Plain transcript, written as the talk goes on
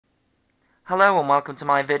Hello and welcome to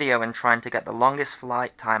my video in trying to get the longest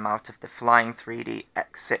flight time out of the Flying3d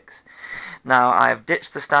X6. Now I've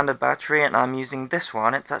ditched the standard battery and I'm using this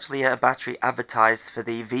one. It's actually a battery advertised for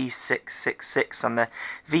the V666 and the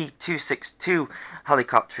V262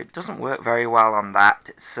 helicopter. It doesn't work very well on that.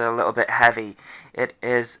 It's a little bit heavy. It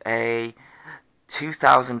is a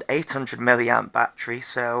 2,800 milliamp battery,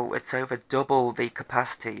 so it's over double the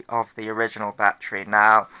capacity of the original battery.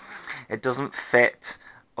 Now it doesn't fit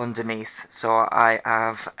underneath, so I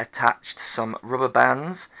have attached some rubber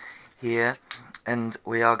bands here and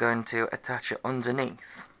we are going to attach it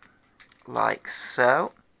underneath like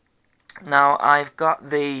so. Now I've got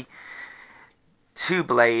the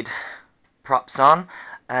 2-blade props on.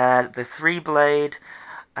 The 3-blade,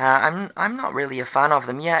 I'm not really a fan of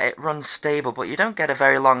them. Yeah, it runs stable, but you don't get a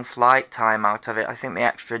very long flight time out of it. I think the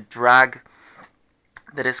extra drag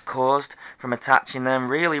that is caused from attaching them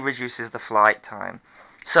really reduces the flight time.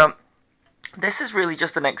 So this is really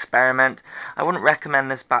just an experiment. I wouldn't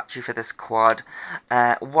recommend this battery for this quad.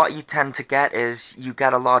 What you tend to get is you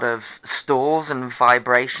get a lot of stalls and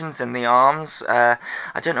vibrations in the arms. I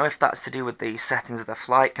don't know if that's to do with the settings of the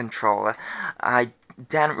flight controller. I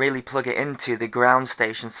didn't really plug it into the ground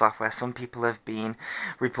station software. Some people have been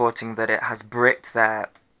reporting that it has bricked their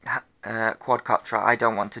quadcopter. I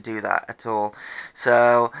don't want to do that at all,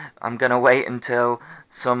 so I'm gonna wait until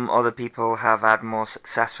some other people have had more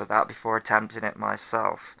success with that before attempting it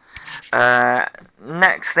myself.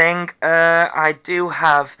 Next thing, I do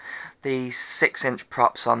have the 6-inch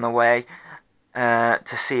props on the way to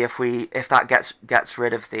see if that gets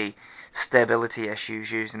rid of the stability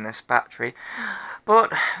issues using this battery.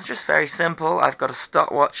 But just very simple. I've got a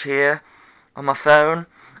stopwatch here on my phone.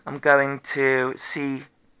 I'm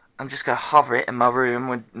just going to hover it in my room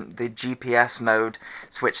with the GPS mode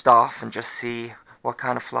switched off and just see what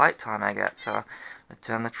kind of flight time I get. So I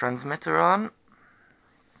turn the transmitter on.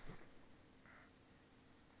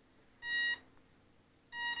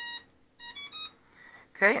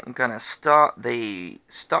 Okay, I'm going to start the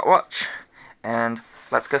stopwatch and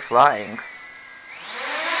let's go flying.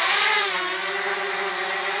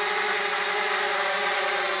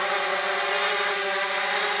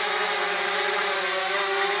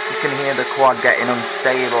 You can hear the quad getting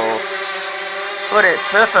unstable, but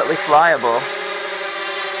it's perfectly flyable.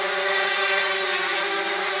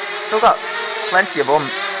 Still got plenty of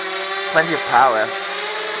oomph, plenty of power.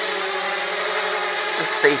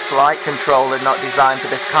 Just the flight controller not designed for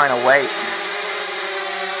this kind of weight.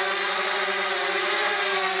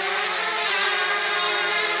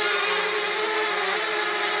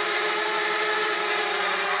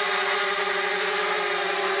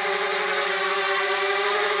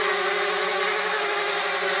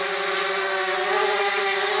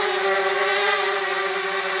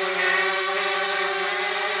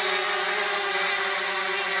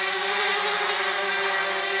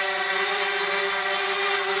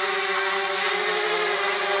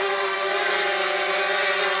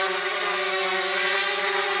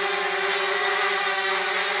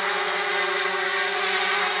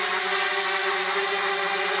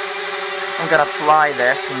 I'm going to fly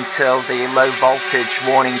this until the low voltage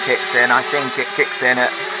warning kicks in. I think it kicks in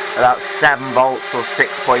at about 7 volts or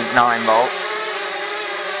 6.9 volts.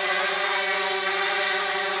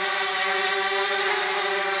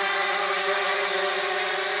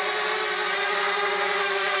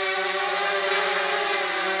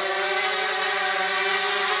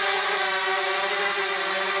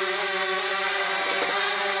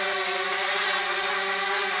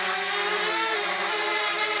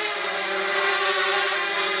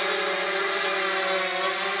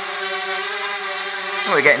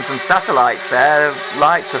 We're getting some satellites there. The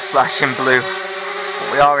lights are flashing blue.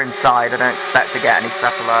 But we are inside. I don't expect to get any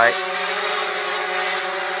satellites.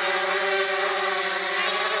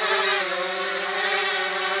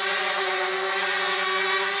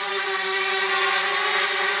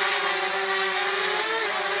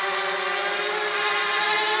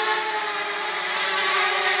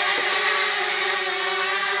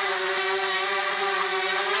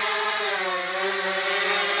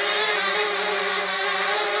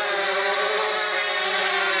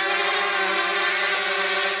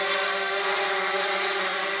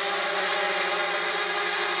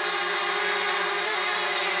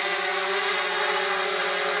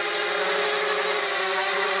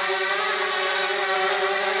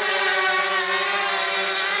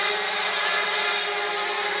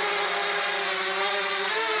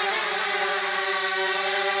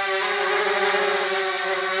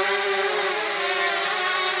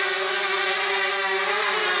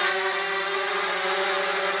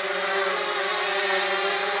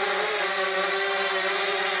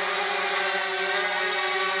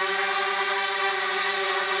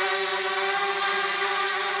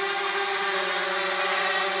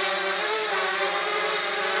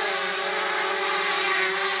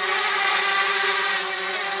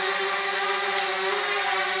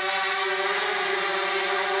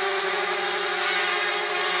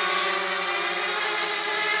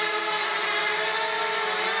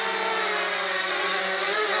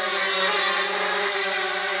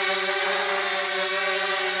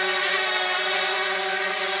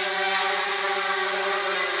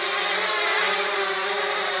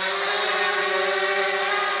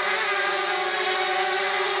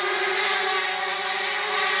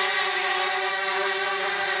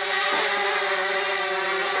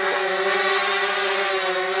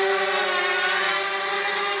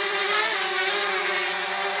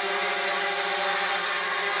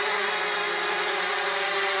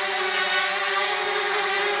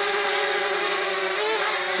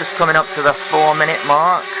 just coming up to the 4-minute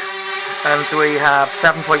mark, and we have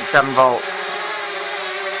 7.7 volts.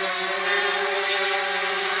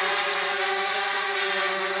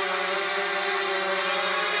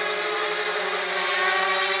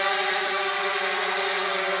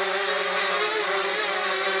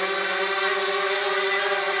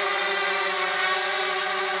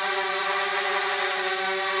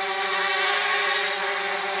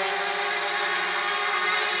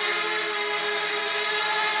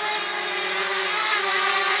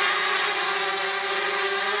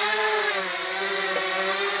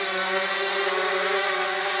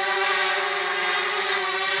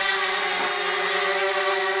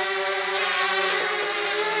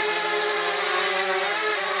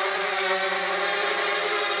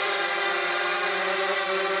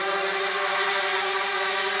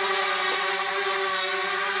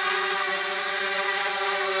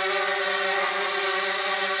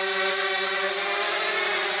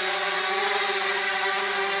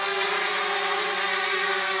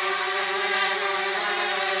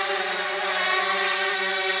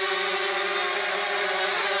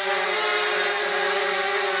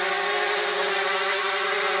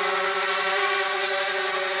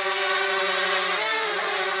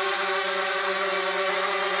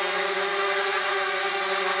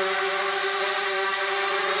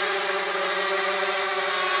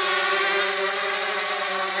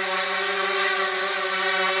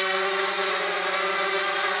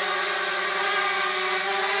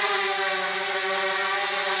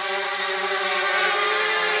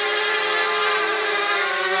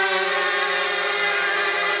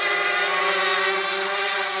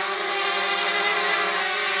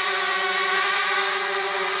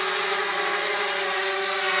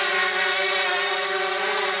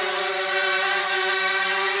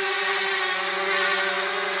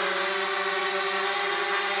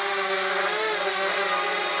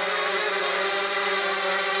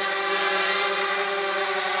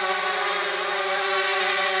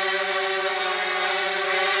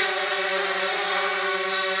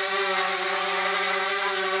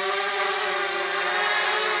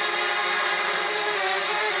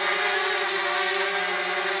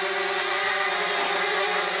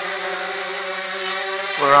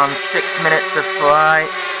 We're on 6 minutes of flight,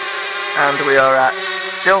 and we are at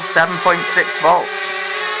still 7.6 volts.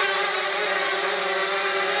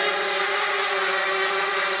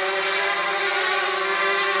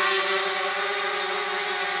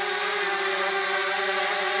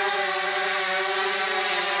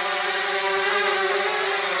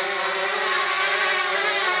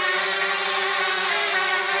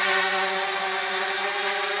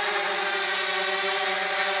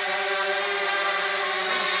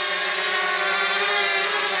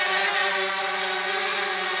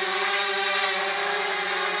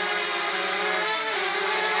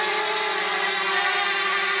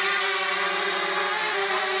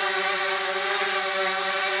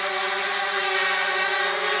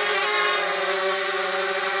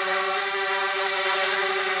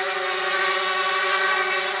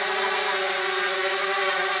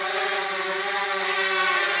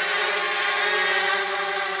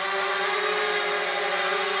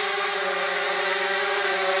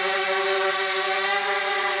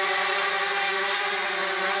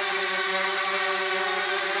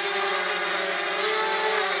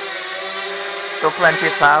 Still plenty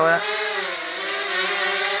of power.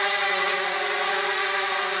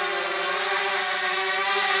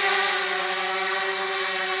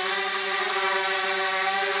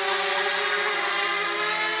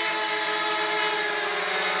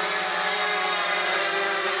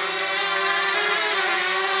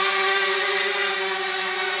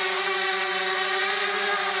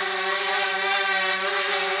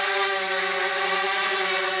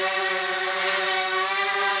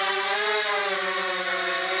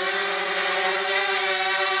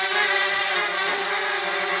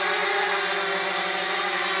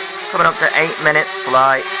 Coming up to 8 minutes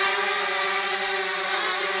flight.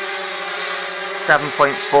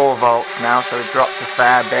 7.4 volts now, so it dropped a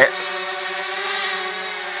fair bit.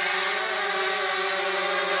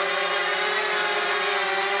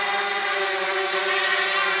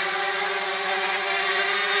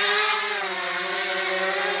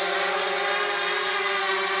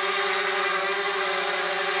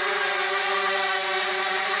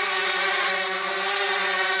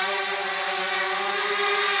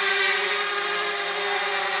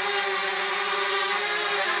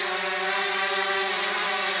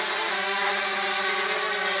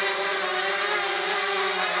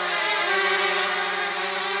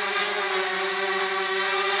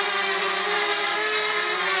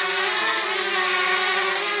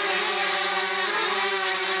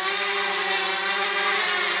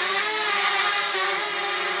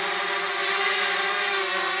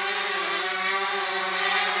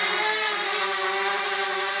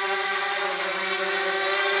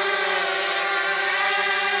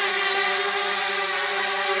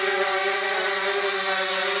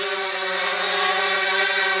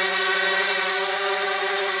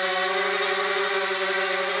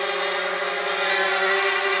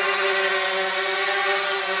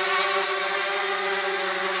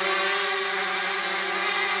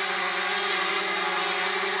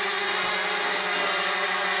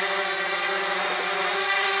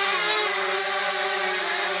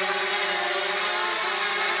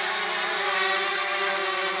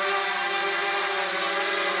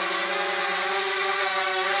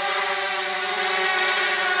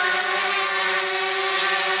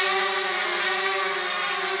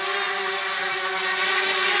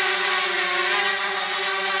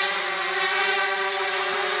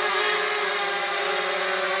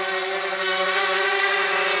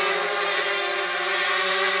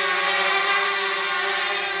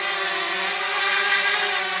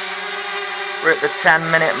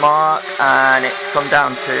 10-minute mark, and it's come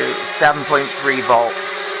down to 7.3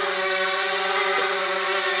 volts.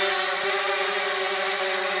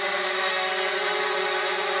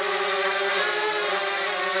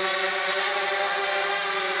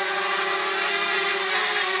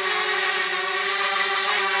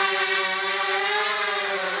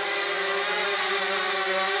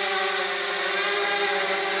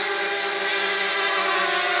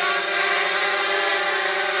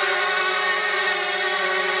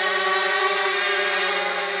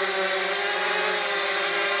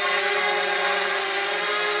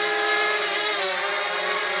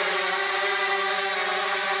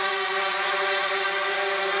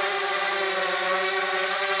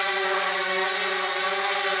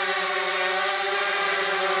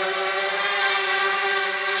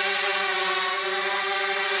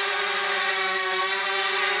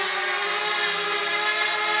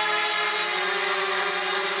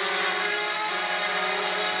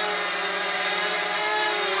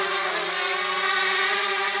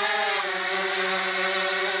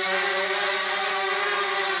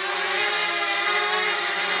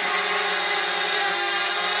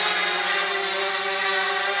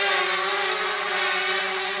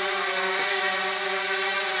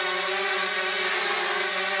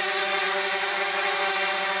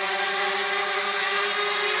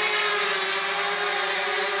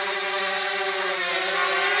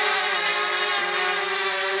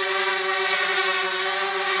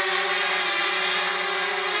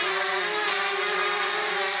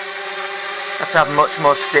 To have much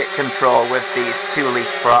more stick control with these 2-leaf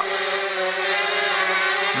props.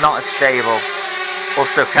 Not as stable.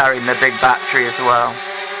 Also carrying the big battery as well.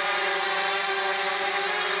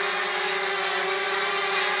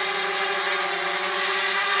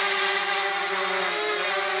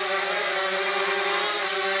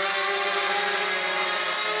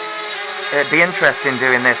 It'd be interesting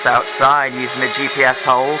doing this outside using the GPS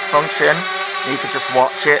hold function. You could just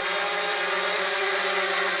watch it.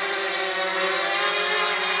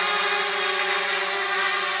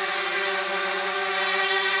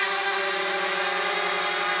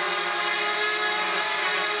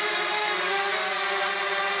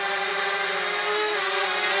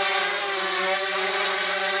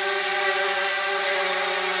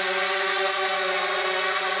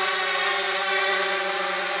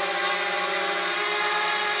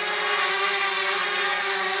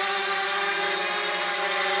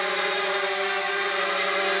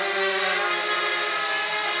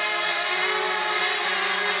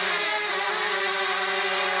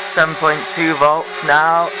 .2 volts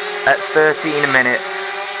now at 13 minutes.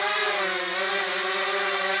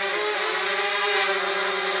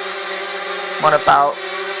 I'm on about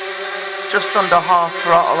just under half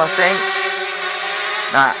throttle, I think.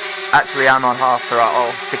 Nah, actually I'm on half throttle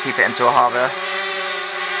to keep it into a hover.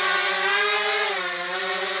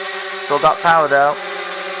 Still got power though.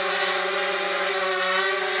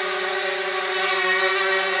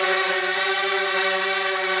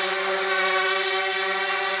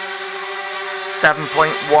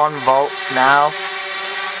 .1 volts now.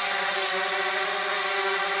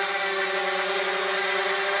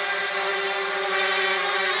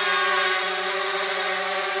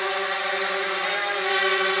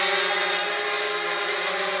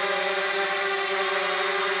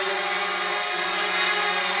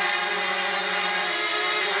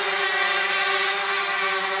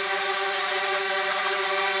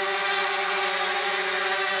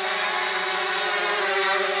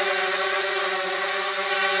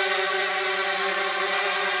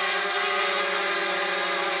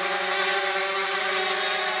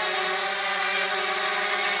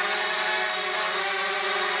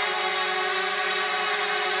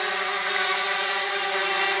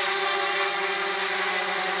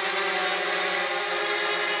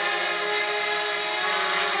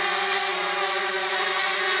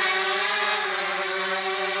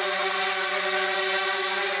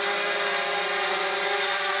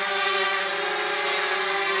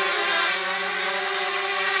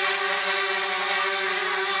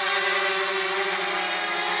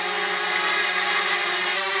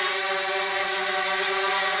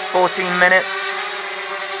 .14 minutes.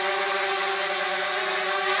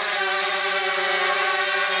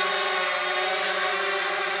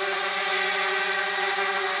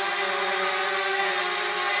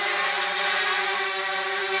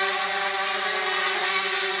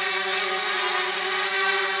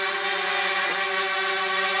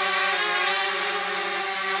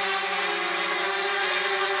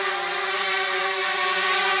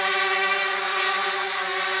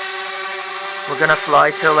 We're gonna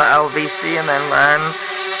fly till the LVC and then land.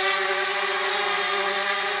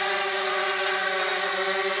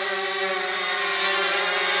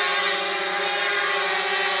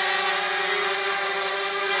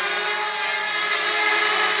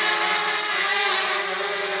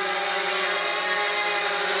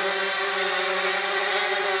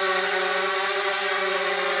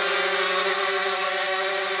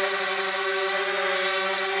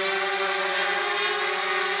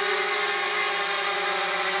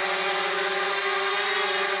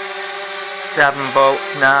 7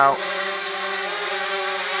 volts now.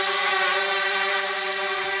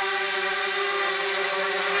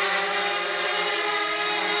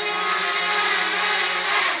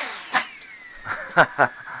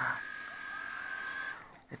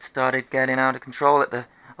 It started getting out of control at the...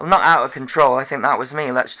 Well, not out of control, I think that was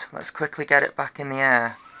me. Let's quickly get it back in the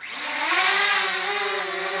air.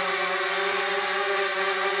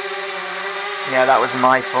 Yeah, that was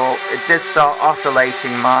my fault. It did start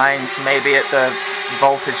oscillating mine, maybe at the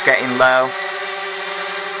voltage getting low.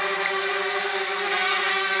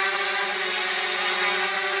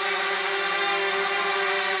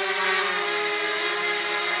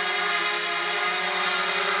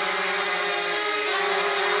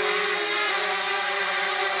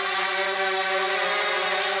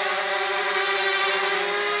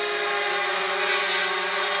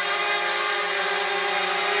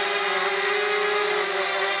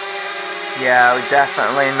 Yeah, we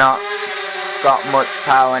definitely not got much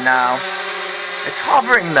power now. It's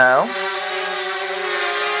hovering though.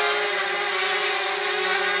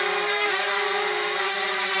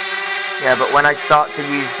 Yeah, but when I start to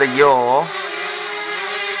use the yaw,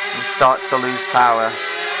 it starts to lose power.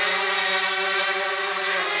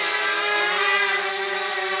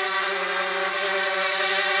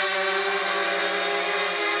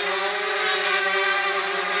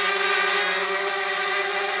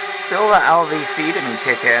 Still that LVC didn't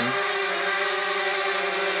kick in.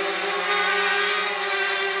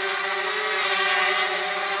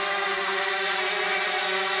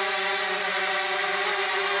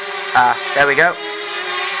 Ah, there we go.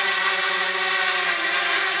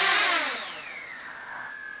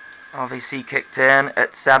 LVC kicked in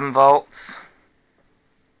at 7 volts.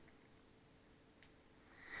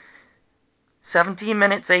 17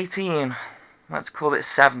 minutes 18. Let's call it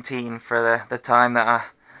 17 for the time that I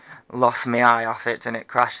lost my eye off it and it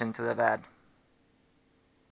crashed into the bed.